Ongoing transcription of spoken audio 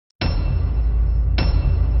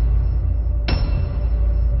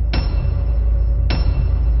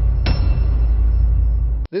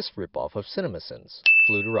This ripoff of CinemaSins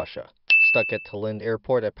flew to Russia, stuck at Tallinn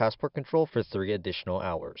airport at passport control for 3 additional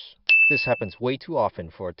hours. This happens way too often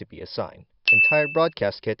for it to be a sign. Entire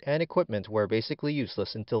broadcast kit and equipment were basically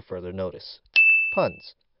useless until further notice.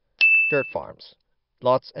 Puns. Dirt farms.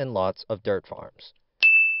 Lots and lots of dirt farms.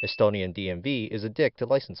 Estonian DMV is a dick to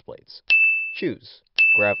license plates. Choose.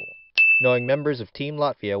 Gravel. Knowing members of Team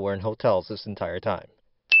Latvia were in hotels this entire time.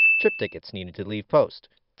 Trip tickets needed to leave post.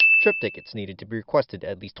 Trip tickets needed to be requested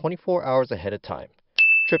at least 24 hours ahead of time.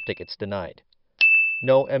 Trip tickets denied.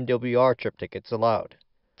 No MWR trip tickets allowed.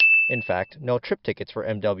 In fact, no trip tickets for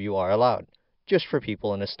MWR allowed, just for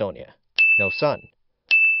people in Estonia. No sun.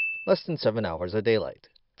 Less than 7 hours of daylight.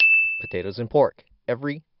 Potatoes and pork,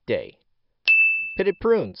 every day. Pitted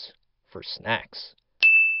prunes, for snacks.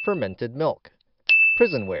 Fermented milk.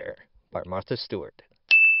 Prison wear, by Martha Stewart.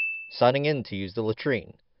 Signing in to use the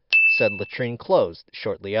latrine. Said latrine closed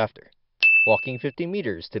shortly after. Walking 50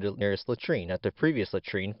 meters to the nearest latrine at the previous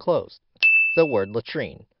latrine closed. The word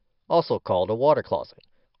latrine, also called a water closet,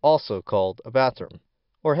 also called a bathroom,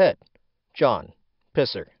 or head. John,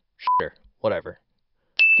 pisser, shitter, whatever.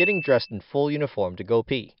 Getting dressed in full uniform to go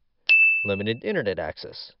pee. Limited internet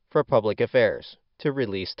access, for public affairs, to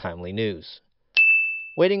release timely news.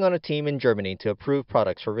 Waiting on a team in Germany to approve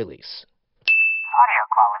products for release. Audio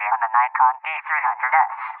quality on the Nikon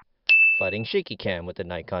D300S. Fighting shaky cam with the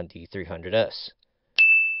Nikon D300S.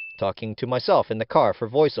 Talking to myself in the car for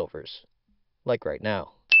voiceovers. Like right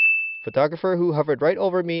now. Photographer who hovered right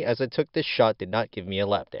over me as I took this shot did not give me a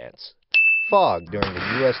lap dance. Fog during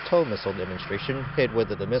the US TOW missile demonstration hid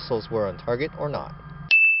whether the missiles were on target or not.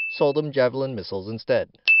 Sold them Javelin missiles instead.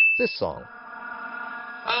 This song.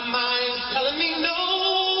 My mind's telling me no,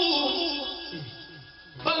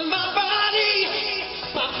 but my body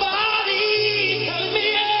telling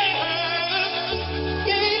me yeah,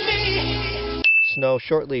 give me. Snow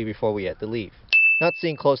shortly before we had to leave. Not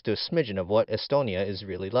seeing close to a smidgen of what Estonia is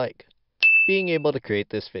really like. Being able to create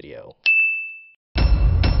this video